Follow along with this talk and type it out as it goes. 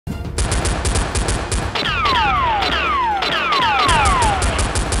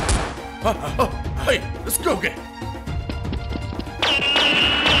Hey, let's go. Okay.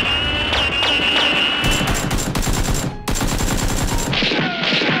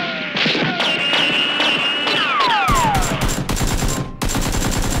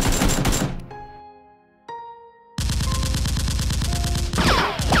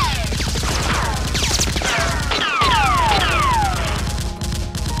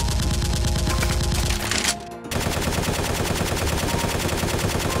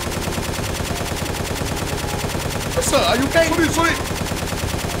 Sir, are you okay? Sorry.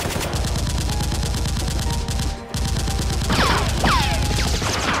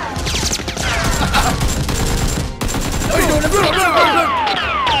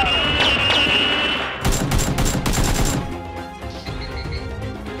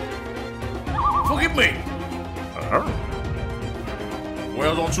 Forgive me.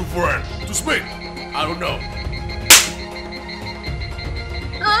 Where don't you friend to speak? I don't know.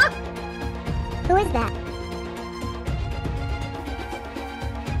 Huh? Who is that?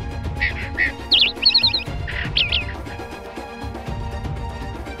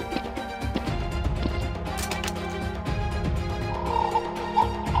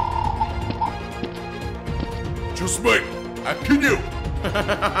 Just wait, I kill you.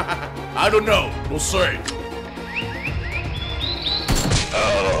 I don't know, we'll see.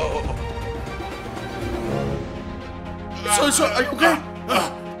 Oh. Sir, are you okay?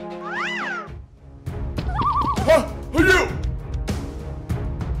 Who are you?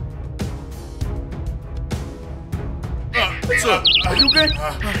 Sir, are you okay?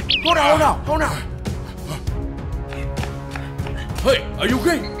 Hold on. Hey, are you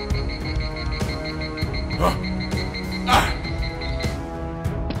okay?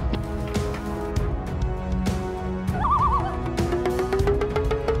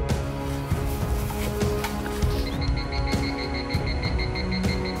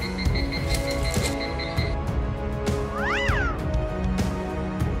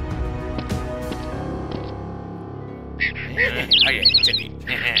 Okay, check it.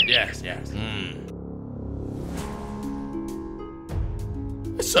 Yes. Yes,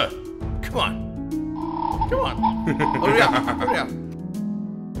 sir. Come on. Hurry up.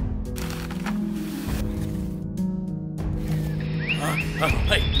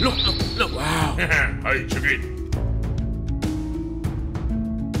 Hey, look. Wow. Hey, check it.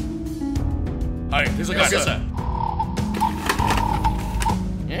 Hey, there's a guy. Yes, sir.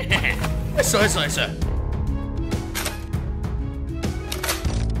 Yes, sir.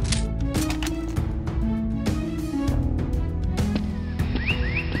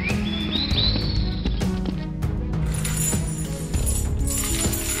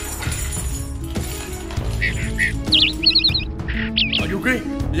 Are you okay?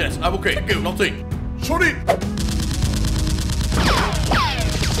 Yes, I'm okay. Thank you. Nothing. Sorry.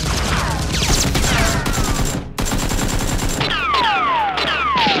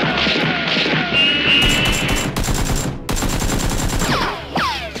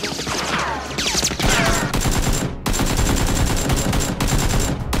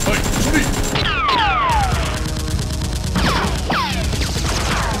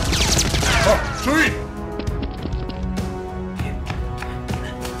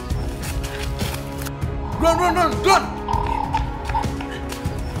 Run!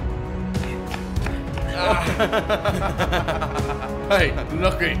 Hey,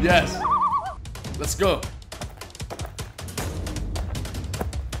 lucky, yes. Let's go.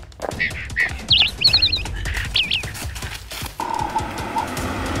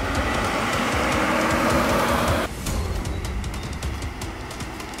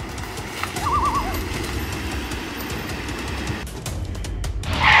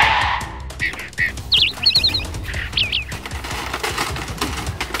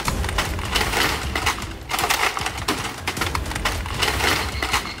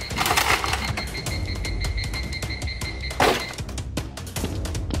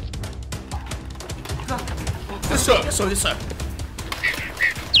 Yes, sir.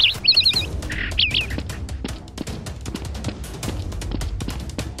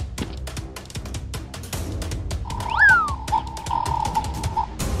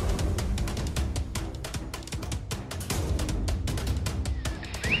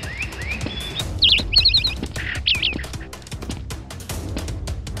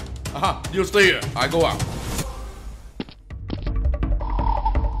 Aha, you stay here. I go out.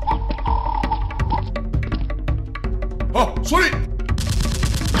 Oh, sorry.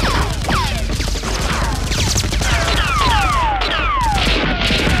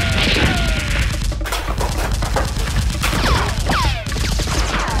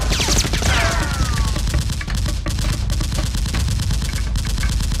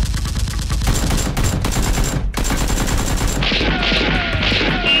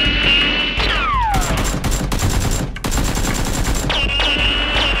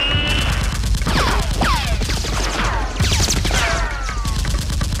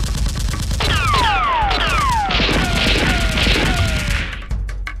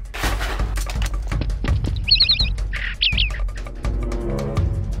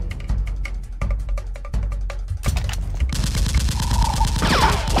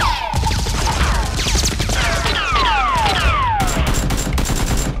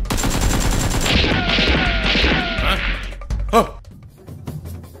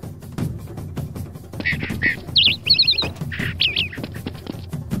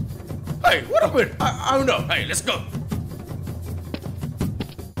 Hey, what happened? I don't know. Hey, let's go.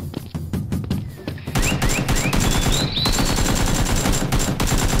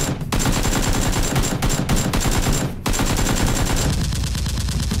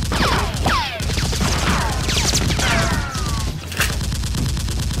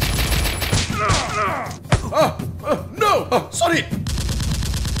 No! Sorry!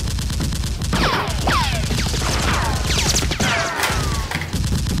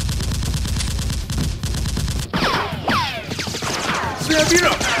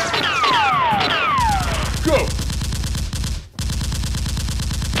 Sierra! Go!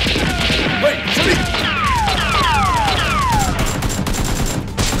 Wait, sorry!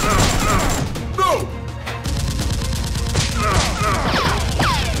 No!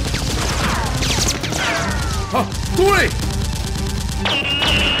 Too late!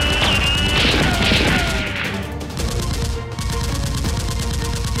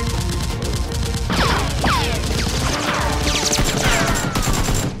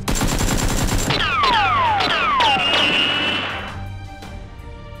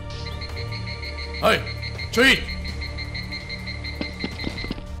 Hey, Cheat!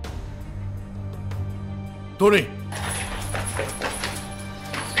 Tony!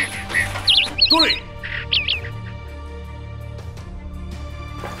 Tony!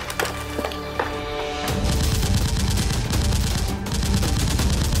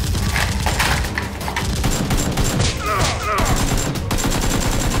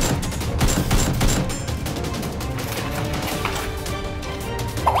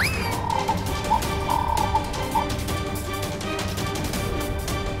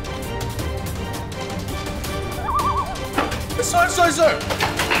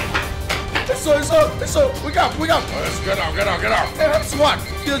 Sir, wake up! Let's get out! Hey, that's one!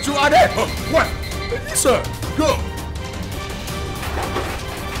 The two are dead! What? Yes, sir, go!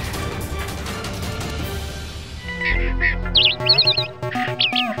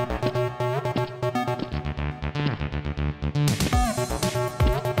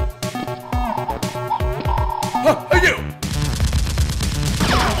 Hey, you!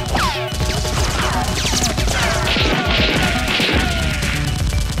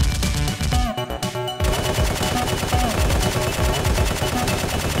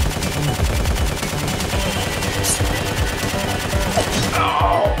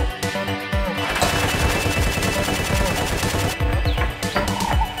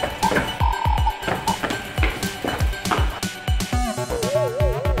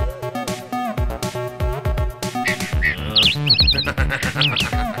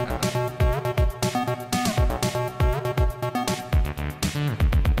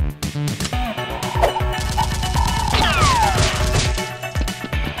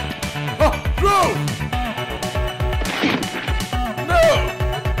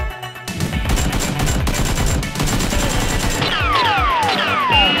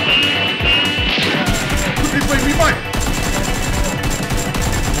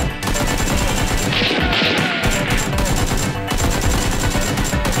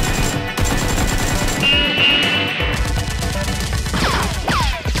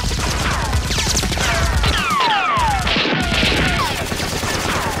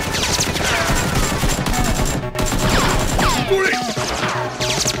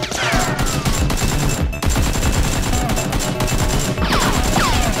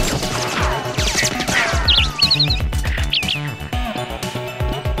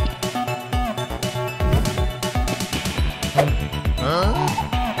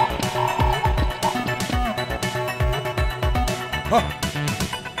 Huh?